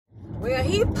Well,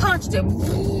 he punched him.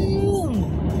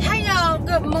 Boom. Hey, y'all.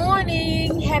 Good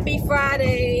morning. Happy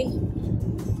Friday.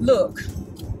 Look,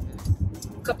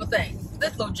 a couple things.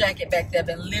 This little jacket back there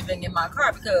been living in my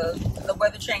car because the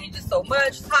weather changes so much.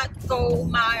 It's hot,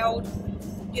 cold, mild.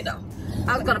 You know,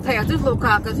 I was going to pass this little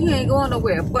car because he ain't going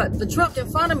nowhere. But the truck in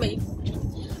front of me,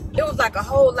 it was like a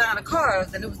whole line of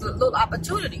cars, and it was a little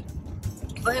opportunity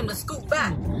for him to scoot by.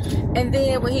 And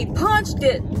then when he punched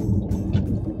it,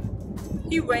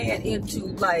 he ran into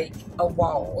like a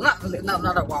wall. Not really, no,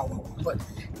 not a wall, but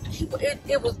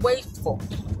it was wasteful.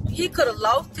 He could have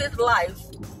lost his life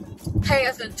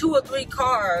passing 2 or 3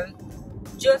 cars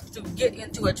just to get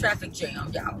into a traffic jam,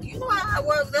 y'all. You know how it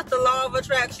works. That's the law of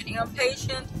attraction.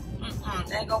 Impatient,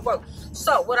 ain't gonna work.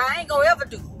 So what I ain't gonna ever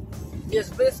do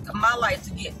is risk my life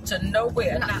to get to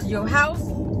nowhere. Not to your house,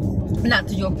 not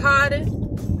to your party,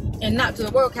 and not to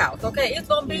the workhouse. Okay, it's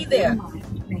gonna be there.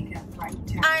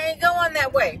 I ain't going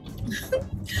that way.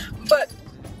 But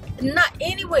not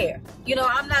anywhere. You know,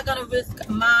 I'm not gonna risk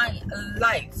my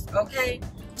life, okay,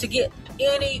 to get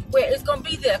anywhere. It's gonna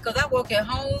be there because I work at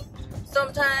home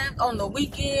sometimes on the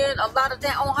weekend, a lot of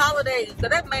time on holidays. So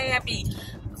that man be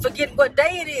forgetting what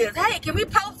day it is. Hey, can we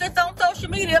post this on social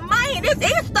media? Man, it's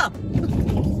Easter.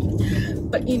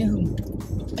 But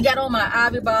anywho, I got on my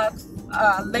Ivy Box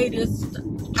latest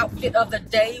outfit of the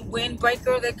day,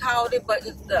 windbreaker they called it, but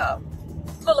it's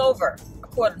pull over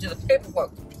according to the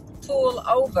paperwork. Pull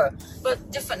over,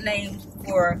 but different names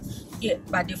for it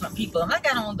by different people. And I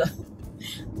got on the,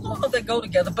 I don't know if they go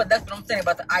together, but that's what I'm saying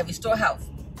about the Ivy Storehouse.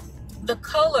 The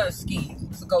color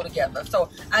schemes go together. So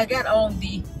I got on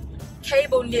the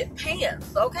cable knit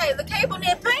pants. Okay, the cable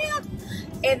knit pants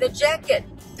and the jacket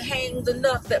hangs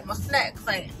enough that my snacks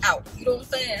ain't out. You know what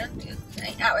I'm saying? It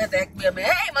ain't out at that man.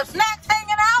 Hey, my snacks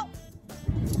hanging out.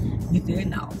 You did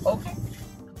know, okay?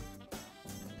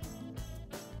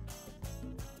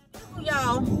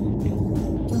 Y'all,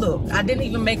 look, I didn't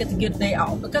even make it to get the day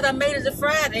off because I made it to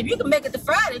Friday. If you can make it to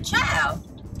Friday, child,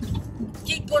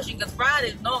 keep pushing because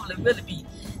Fridays normally really be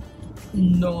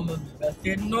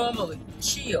normally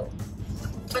chill.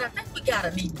 But I think we got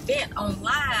an event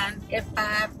online at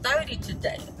 5:30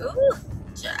 today. Ooh,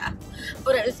 child.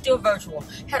 But it's still virtual.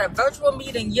 Had a virtual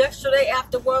meeting yesterday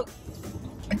after work.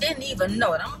 I didn't even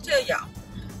know it. I'm gonna tell y'all.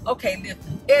 Okay,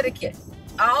 listen, etiquette.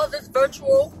 All this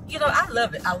virtual, you know, I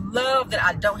love it. I love that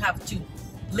I don't have to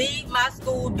leave my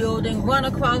school building, run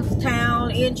across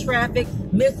town in traffic,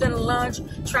 missing lunch,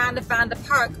 trying to find a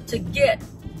park to get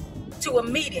to a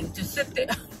meeting to sit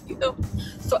there, you know.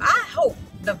 So I hope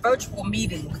the virtual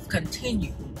meetings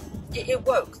continue. It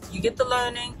works. You get the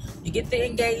learning, you get the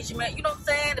engagement, you know what I'm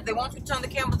saying? If they want you to turn the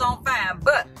cameras on, fine.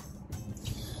 But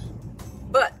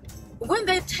when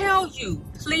they tell you,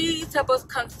 please help us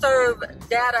conserve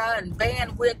data and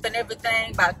bandwidth and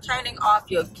everything by turning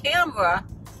off your camera,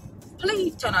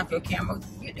 please turn off your camera.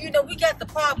 You know, we got the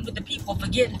problem with the people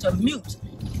forgetting to mute.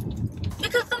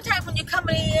 Because sometimes when you're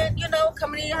coming in, you know,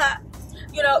 hot,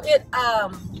 you know,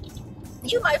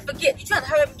 you might forget. You try to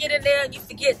hurry up and get in there and you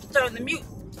forget to turn the mute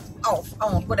off,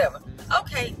 on, whatever.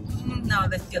 Okay, no,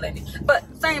 that still ain't it. But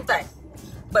same thing.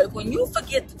 But when you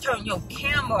forget to turn your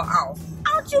camera off,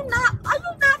 are you not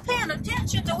paying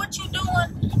attention to what you're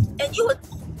doing? And you were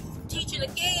teaching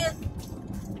again.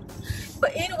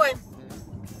 But anyway,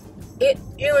 it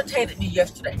irritated me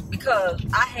yesterday because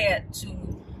I had to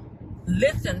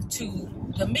listen to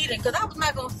the meeting because I was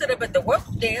not going to sit up at the work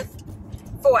desk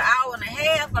for an hour and a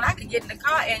half when I could get in the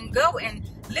car and go and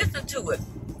listen to it.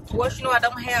 Of course, you know, I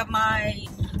don't have my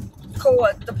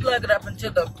cord to plug it up into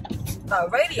the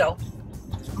radio.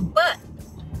 But,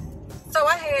 so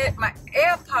I had my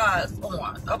AirPods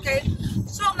on, okay?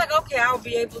 So I'm like, okay, I'll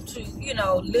be able to, you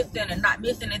know, listen and not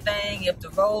miss anything if the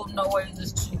road noise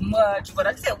is too much. But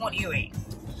I just had one earring.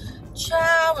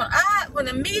 Child, when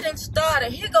the meeting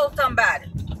started, here goes somebody.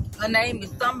 Her name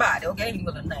is somebody, okay? Give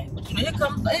me the name. But, you know,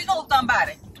 here goes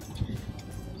somebody.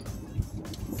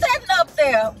 Sitting up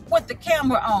there with the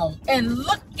camera on and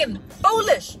looking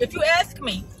foolish, if you ask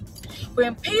me.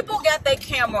 When people got their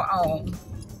camera on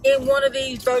in one of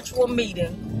these virtual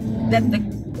meetings,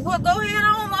 well, go ahead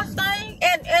on my thing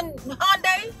and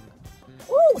Hyundai.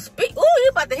 Ooh, you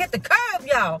about to hit the curb,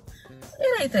 y'all.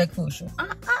 It ain't that crucial. I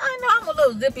know I'm a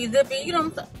little zippy, you know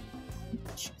what I'm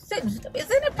saying?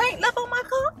 Is any paint left on my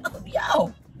car?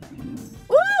 Yo.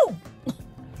 Woo!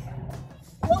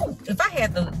 Woo! If I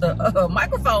had the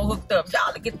microphone hooked up,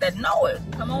 y'all to get that noise.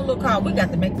 Come on, little car, we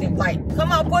got to make this light.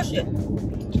 Come on, push it.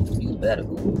 You better.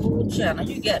 Ooh, child,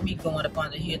 you got me going up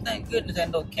under here. Thank goodness there's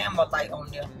no camera light on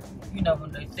there. You know,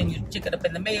 when they send you ticket up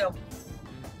in the mail.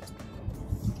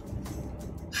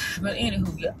 But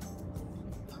anywho, yeah.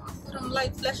 What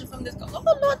light flashing from this car.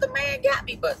 Oh Lord, the man got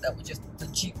me, but that was just the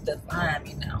Jeep that's behind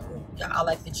me now. Yeah, I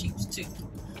like the Jeeps too.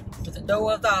 With the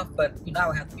doors off, but you know, I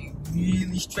would have to be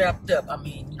really strapped up. I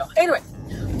mean, you know. Anyway,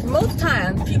 most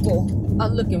times people are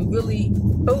looking really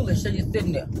foolish. They're just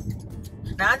sitting there.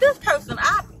 Now this person,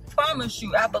 I promise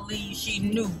you, I believe she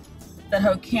knew that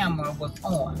her camera was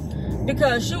on,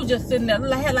 because she was just sitting there,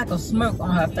 had like a smirk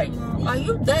on her face. Are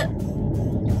you that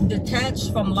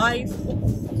detached from life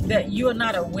that you are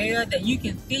not aware that you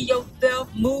can see yourself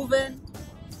moving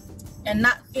and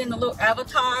not seeing the little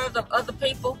avatars of other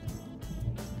people?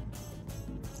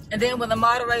 And then when the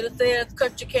moderator says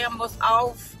cut your cameras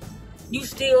off, you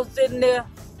still sitting there.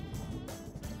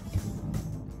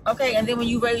 Okay, and then when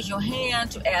you raise your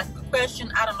hand to ask a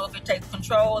question, I don't know if it takes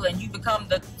control and you become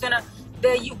the center.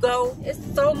 There you go.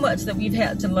 It's so much that we've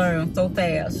had to learn so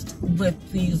fast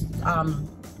with these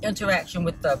interaction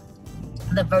with the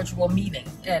virtual meeting.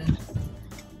 And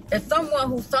as someone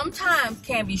who sometimes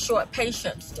can be short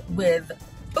patience with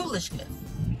foolishness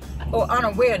or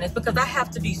unawareness, because I have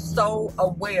to be so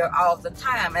aware all the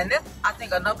time. And that's, I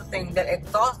think, another thing that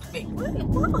exhausts me.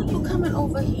 Why are you coming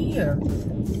over here?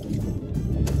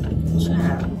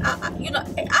 Child, you know,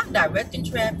 I'm directing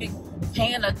traffic,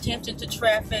 paying attention to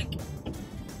traffic,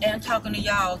 and talking to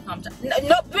y'all sometimes. No,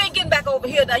 you ain't getting back over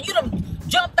here. Now, you done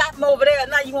jumped out from over there,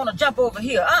 and now you want to jump over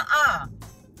here.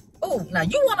 Oh, now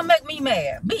you want to make me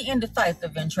mad. Be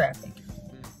indecisive in traffic.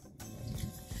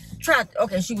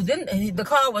 Okay, she was in, the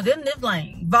car was in this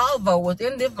lane. Volvo was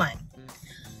in this lane.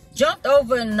 Jumped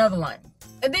over in another lane.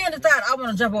 And then decided I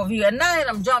want to jump over here. And now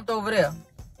I'm jumped over there.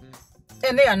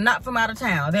 And they are not from out of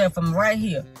town. They're from right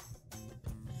here.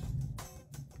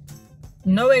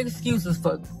 No excuses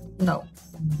for, no.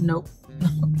 Nope.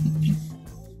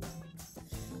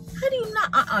 How do you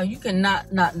not, you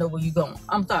cannot not know where you're going.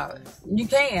 I'm sorry. You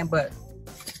can, but,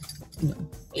 no.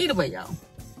 Either way, y'all.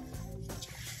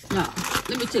 Now,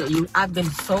 let me tell you, I've been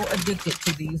so addicted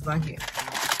to these right here.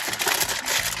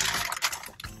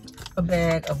 A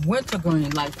bag of Wintergreen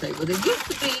Lifesavers. It used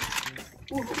to be,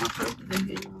 ooh, my purse is in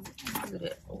here, y'all. Look at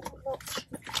that. Oh,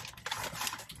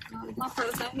 my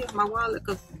purse in here, my wallet,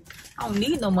 because I don't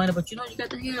need no money, but you know, you got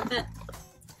to have that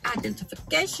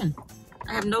identification.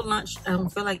 I have no lunch. I don't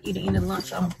feel like eating any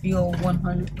lunch. I don't feel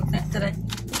 100% today.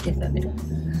 Yes, I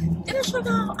did. Did I show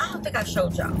y'all? I don't think I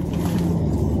showed y'all.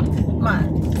 My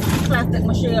Klassik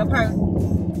Michelle purse.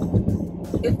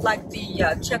 It's like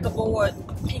the checkerboard,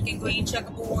 pink and green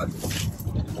checkerboard.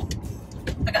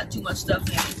 I got too much stuff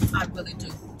in it. I really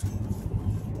do.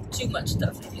 Too much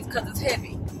stuff in it because it's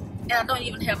heavy. And I don't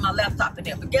even have my laptop in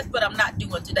there. But guess what I'm not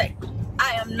doing today?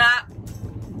 I am not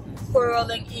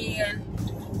whirling in.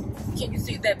 Can you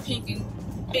see that pink and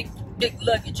big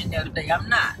luggage in there today? I'm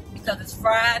not, because it's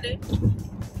Friday.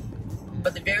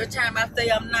 But the very time I say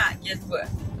I'm not, guess what?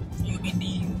 You'll be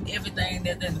needing everything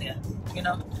that's in there, you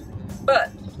know?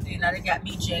 But, you know, they got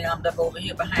me jammed up over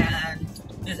here behind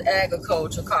this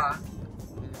agriculture car.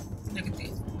 Look at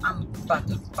this. I'm about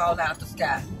to fall out of the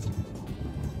sky.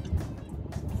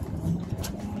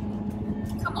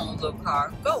 Come on, little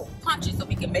car. Go. Punch it so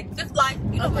we can make this light.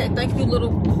 You know, okay, thank you,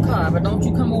 little car. But don't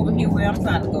you come over here where I'm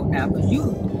trying to go now, because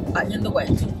you are in the way.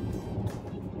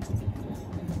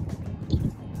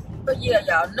 But yeah,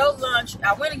 y'all, no lunch.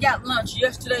 I went and got lunch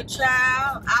yesterday,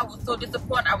 child. I was so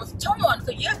disappointed. I was torn,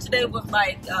 because yesterday was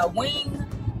like wing,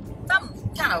 some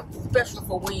kind of special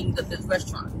for wings at this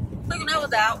restaurant. So, you know, I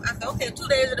was out. I said, okay, 2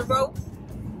 days in a row.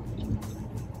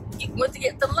 Went to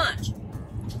get some lunch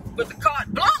with the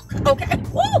carte blanche. Okay,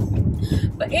 woo!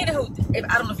 But anywho,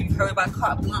 I don't know if you've heard about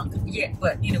carte blanche yet,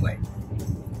 but anyway,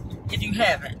 if you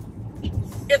haven't,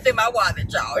 it's in my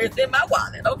wallet, y'all. It's in my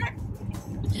wallet, okay?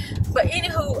 But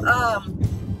anywho,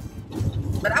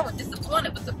 but I was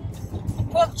disappointed with the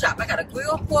pork chop. I got a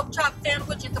grilled pork chop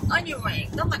sandwich and some onion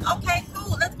rings. I'm like, okay,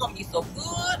 cool. That's gonna be so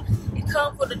good. It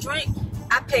comes with a drink.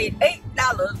 I paid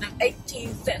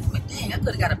 $8.18. But dang, I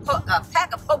could have got a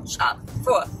pack of pork chops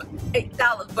for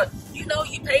 $8. But you know,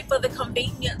 you pay for the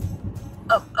convenience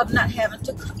of not having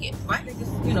to cook it, right? They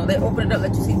just, you know, they open it up,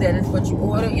 let you see that it's what you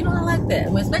order. You know, I like that.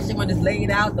 Especially when it's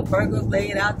laid out, the burger's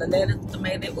laid out, the lettuce, the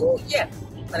tomato. Ooh, yeah.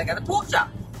 But I got a pork chop.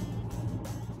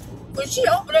 When she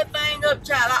opened that thing up,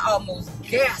 child, I almost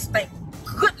gasped. Thank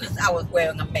goodness I was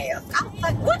wearing a mask. I was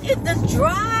like, what is this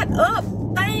dried up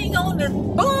thing on this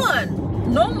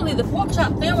bun? Normally, the pork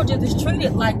chop sandwiches is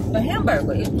treated like a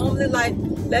hamburger. It's normally like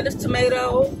lettuce,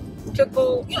 tomato,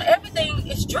 pickle. You know, everything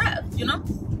is dressed, you know?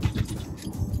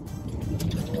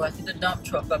 Oh, I see the dump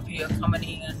truck up here coming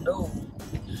in. No.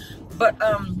 But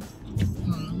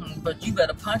you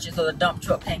better punch it so the dump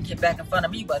truck can't get back in front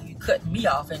of me, but you cutting me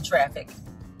off in traffic.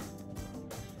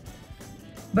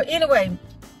 But anyway,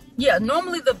 yeah,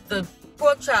 normally the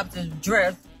pork chops is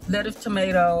dressed, lettuce,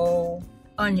 tomato,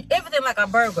 onion, everything like a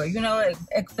burger, you know,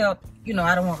 except, you know,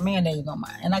 I don't want mayonnaise on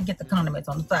mine, and I get the condiments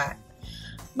on the side.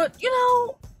 But, you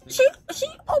know, she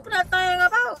opened that thing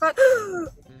up, I was like,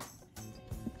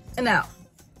 and now,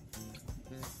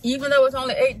 even though it's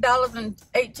only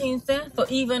 $8.18, so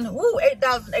even,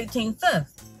 $8.18,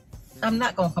 I'm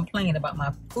not going to complain about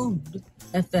my food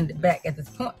and send it back at this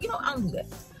point. You know, I don't do that.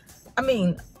 I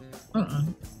mean,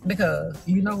 because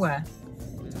you know why?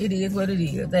 It is what it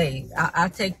is. Hey, I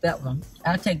take that one.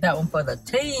 I take that one for the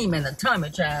team and the tummy,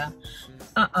 child.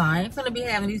 I ain't gonna be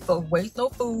having these folks waste no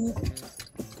food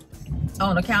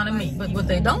on account of me. But what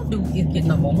they don't do is get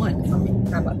no more money from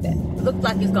me. How about that? Looks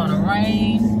like it's gonna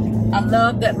rain. I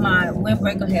love that my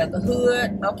windbreaker has a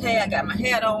hood. Okay, I got my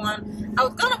hat on. I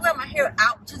was gonna wear my hair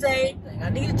out today. I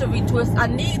needed to retwist. I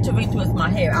need to retwist my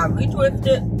hair. I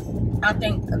retwisted, I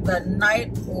think, the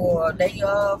night or day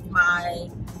of my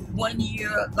 1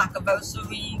 year like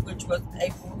anniversary, which was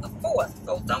April the 4th.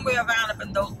 So somewhere around up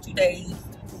in those 2 days,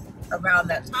 around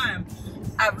that time,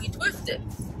 I retwisted.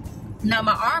 Now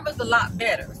my arm is a lot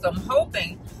better, so I'm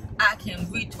hoping I can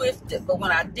retwist it. But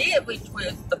when I did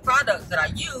retwist, the product that I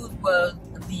used was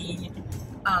the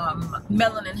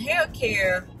Melanin Hair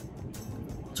Care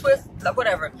twist,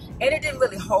 whatever, and it didn't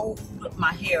really hold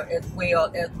my hair as well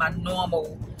as my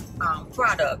normal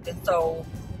product. And so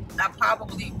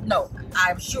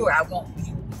I'm sure I won't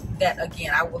use that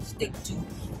again. I will stick to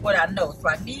what I know. So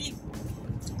I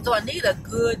need a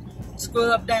good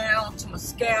scrub down to my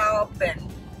scalp, and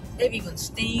maybe even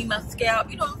steam my scalp,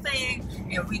 you know what I'm saying,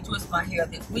 and retwist my hair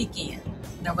this weekend.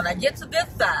 Now when I get to this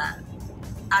side,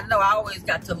 I know I always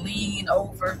got to lean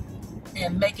over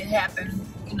and make it happen,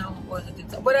 you know, or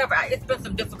whatever. It's been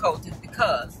some difficulties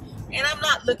because, and I'm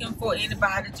not looking for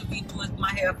anybody to retwist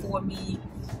my hair for me.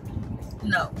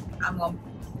 No, I'm gonna,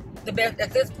 the best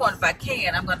at this point, if I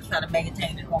can, I'm gonna try to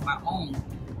maintain it on my own.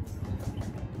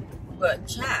 But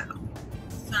child,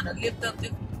 trying to lift up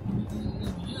this.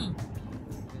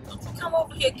 Don't you come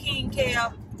over here, King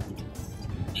Cab.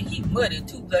 And he muddy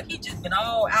too, like he just been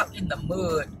all out in the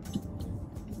mud,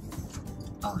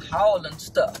 hauling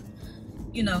stuff.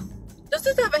 You know, does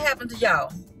this ever happen to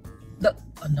y'all?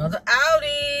 Another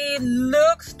Audi.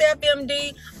 Look, Step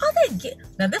MD. Oh, they get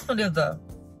now. This one is a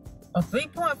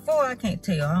 3.4. I can't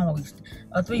tell. I don't know,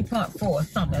 a 3.4 or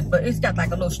something, but it's got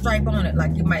like a little stripe on it,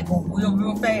 like it might go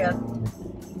real fast.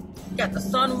 Got the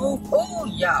sunroof. Oh,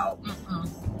 y'all.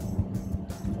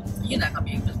 You're not gonna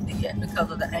be able to see it because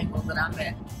of the angle that I'm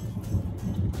at.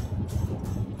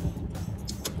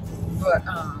 But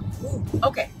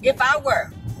okay, if I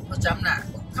were, which I'm not.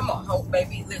 Come on, Hope,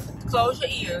 baby, listen. Close your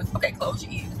ears. Okay, close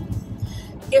your ears.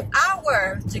 If I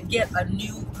were to get a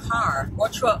new car or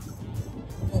truck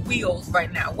with wheels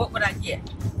right now, what would I get?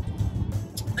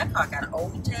 That car got an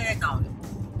old tag on it.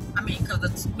 I mean, because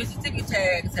the Mississippi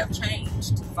tags have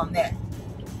changed from that.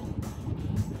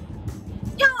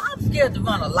 Y'all, I'm scared to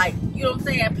run a light. You know what I'm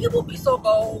saying? People be so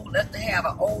bold as to have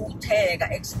an old tag,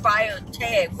 an expired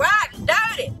tag, riding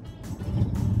dirty.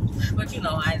 But you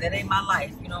know, that ain't my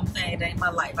life. You know what I'm saying? It ain't my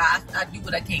life. I do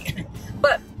what I can.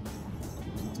 But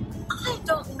I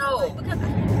don't know. Because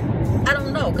I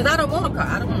don't know. Because I don't want a car.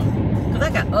 I don't know. Because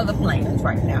I got other plans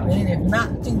right now. And it is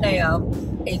not to have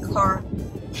a car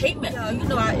payment. You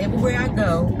know, everywhere I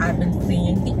go, I've been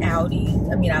seeing the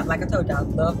Audis. I mean, like I told you, I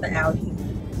love the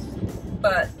Audis.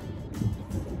 But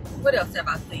what else have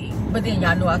I seen? But then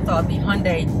y'all know I saw the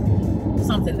Hyundai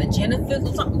something, the Genesis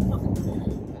or something.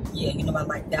 Yeah, you know, I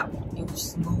like that one. It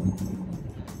was smooth.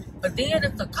 But then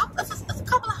it's a couple of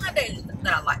Hyundais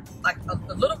that I like. Like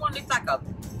a little one, it's like a,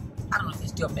 I don't know if they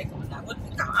still make them or not. What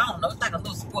is it called? I don't know. It's like a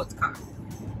little sports car.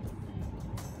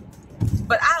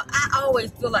 But I always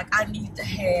feel like I need to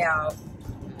have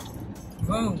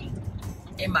room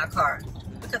in my car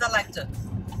because I like to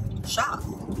shop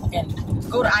and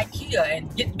go to Ikea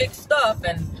and get big stuff.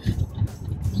 And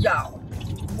y'all,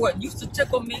 what used to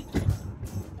tickle me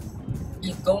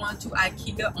is going to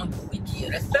Ikea on the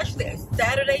weekend, especially a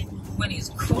Saturday when it's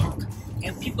crunk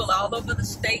and people all over the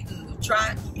state and the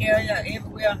tri-area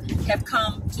everywhere have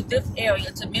come to this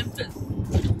area, to Memphis,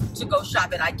 to go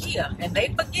shop at Ikea, and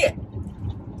they forget,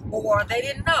 or they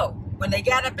didn't know when they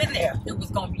got up in there, it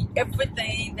was going to be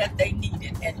everything that they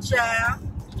needed. And child,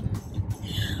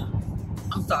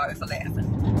 I'm sorry for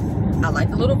laughing. I like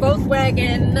the little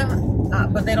Volkswagen,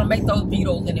 but they don't make those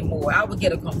Beetles anymore. I would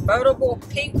get a convertible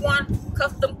pink one,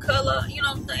 custom color, you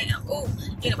know what I'm saying? Ooh,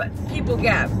 anyway, people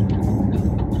got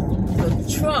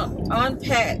the trunk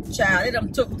unpacked, child. They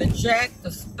done took the jack,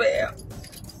 the spare,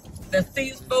 the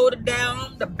seats folded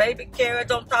down, the baby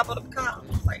carriage on top of the car.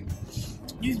 Like,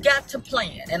 you got to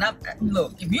plan. And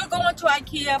look, if you're going to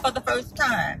Ikea for the first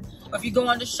time, or if you're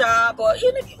going to shop, or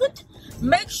even if you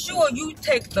make sure you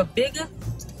take the biggest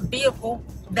vehicle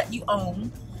that you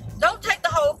own. Don't take the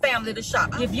whole family to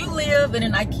shop. If you live in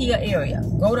an Ikea area,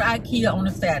 go to Ikea on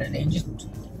a Saturday and just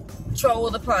troll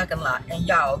the parking lot. And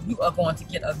y'all, you are going to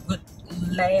get a good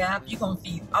laugh. You're going to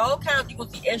see all kinds. You're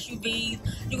going to see SUVs.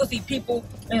 You're going to see people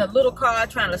in a little car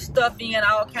trying to stuff in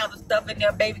all kinds of stuff in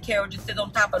their baby carriages, sit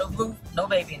on top of the roof. No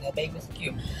baby in there, baby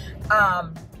secure.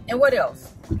 And what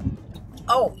else?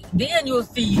 Oh, then you'll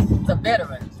see the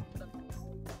veterans.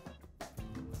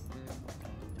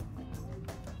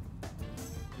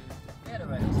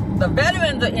 The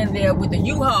veterans are in there with the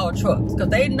U-Haul trucks because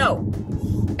they know,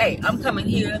 hey, I'm coming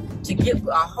here to get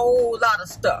a whole lot of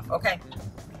stuff, okay?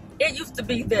 It used to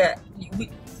be that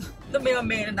the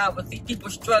mailman and I would see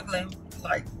people struggling,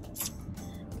 like,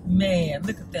 man,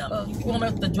 look at them. You want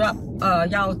us to drop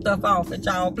y'all stuff off at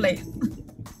y'all place?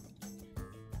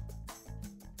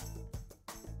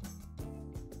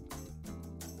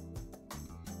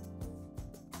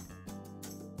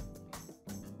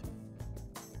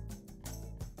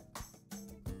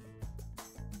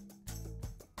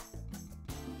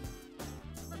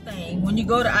 When you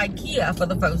go to Ikea for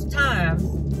the first time,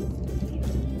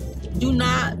 do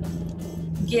not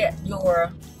get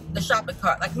the shopping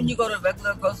cart. Like when you go to a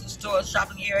regular grocery store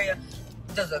shopping area,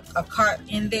 there's a cart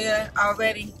in there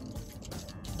already.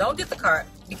 Don't get the cart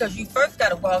because you first got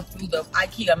to walk through the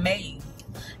Ikea maze.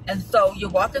 And so you're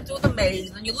walking through the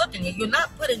maze and you're looking and you're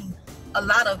not putting a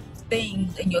lot of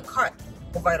things in your cart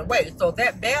right away. So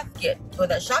that basket or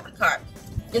that shopping cart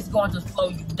is going to slow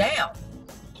you down.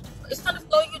 It's going to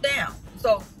slow you down.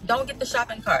 So don't get the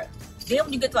shopping cart. Then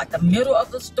when you get to like the middle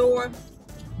of the store,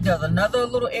 there's another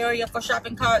little area for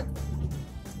shopping cart.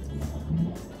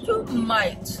 You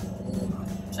might,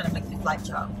 I'm trying to make this light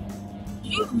y'all.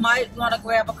 You might want to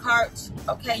grab a cart.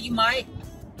 Okay, you might.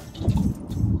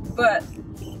 But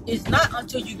it's not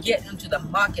until you get into the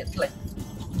marketplace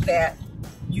that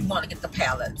you want to get the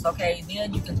pallets. Okay,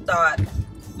 then you can start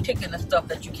picking the stuff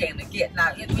that you can to get.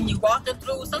 Now, when you're walking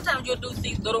through, sometimes you'll do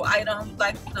these little items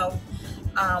like, you know,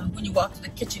 when you walk to the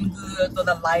kitchen goods or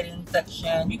the lighting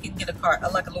section, you can get a cart,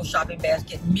 like a little shopping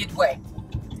basket midway.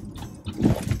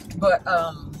 But,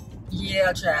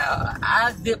 yeah, child,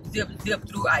 I zip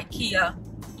through Ikea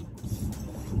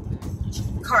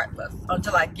cartless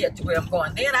until I get to where I'm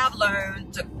going. Then I've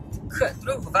learned to cut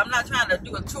through. If I'm not trying to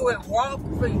do a tour and walk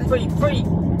free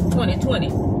 2020,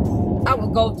 I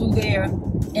would go through there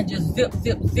and just zip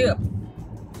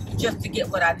just to get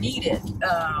what I needed.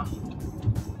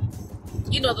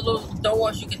 You know, the little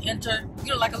doors you can enter,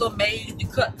 you know, like a little maze you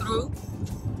cut through.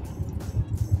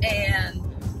 And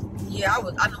yeah,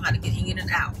 I know how to get in and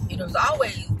out. You know, it's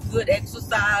always good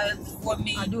exercise for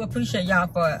me. I do appreciate y'all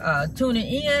for tuning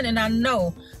in, and I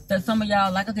know that some of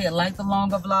y'all, like I said, like the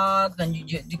longer vlogs, and you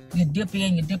dip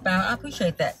in, you dip out. I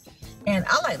appreciate that. And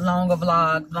I like longer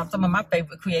vlogs. Some of my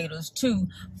favorite creators too,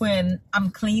 when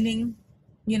I'm cleaning,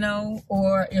 you know,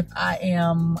 or if I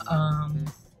am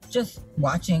just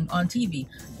watching on TV.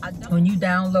 When you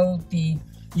download the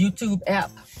YouTube app,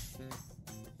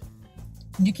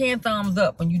 you can thumbs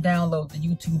up when you download the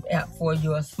YouTube app for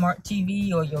your smart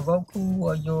TV or your Roku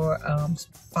or your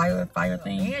Fire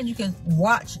thing. And you can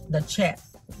watch the chat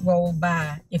roll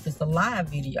by if it's a live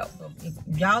video. So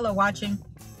if y'all are watching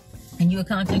and you're a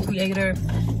content creator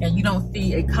and you don't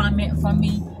see a comment from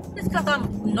me, it's because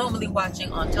I'm normally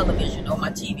watching on television or my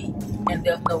TV and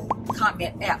there's no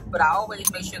comment app. But I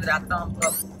always make sure that I thumbs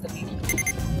up the video.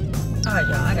 All right,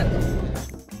 y'all, I gotta go.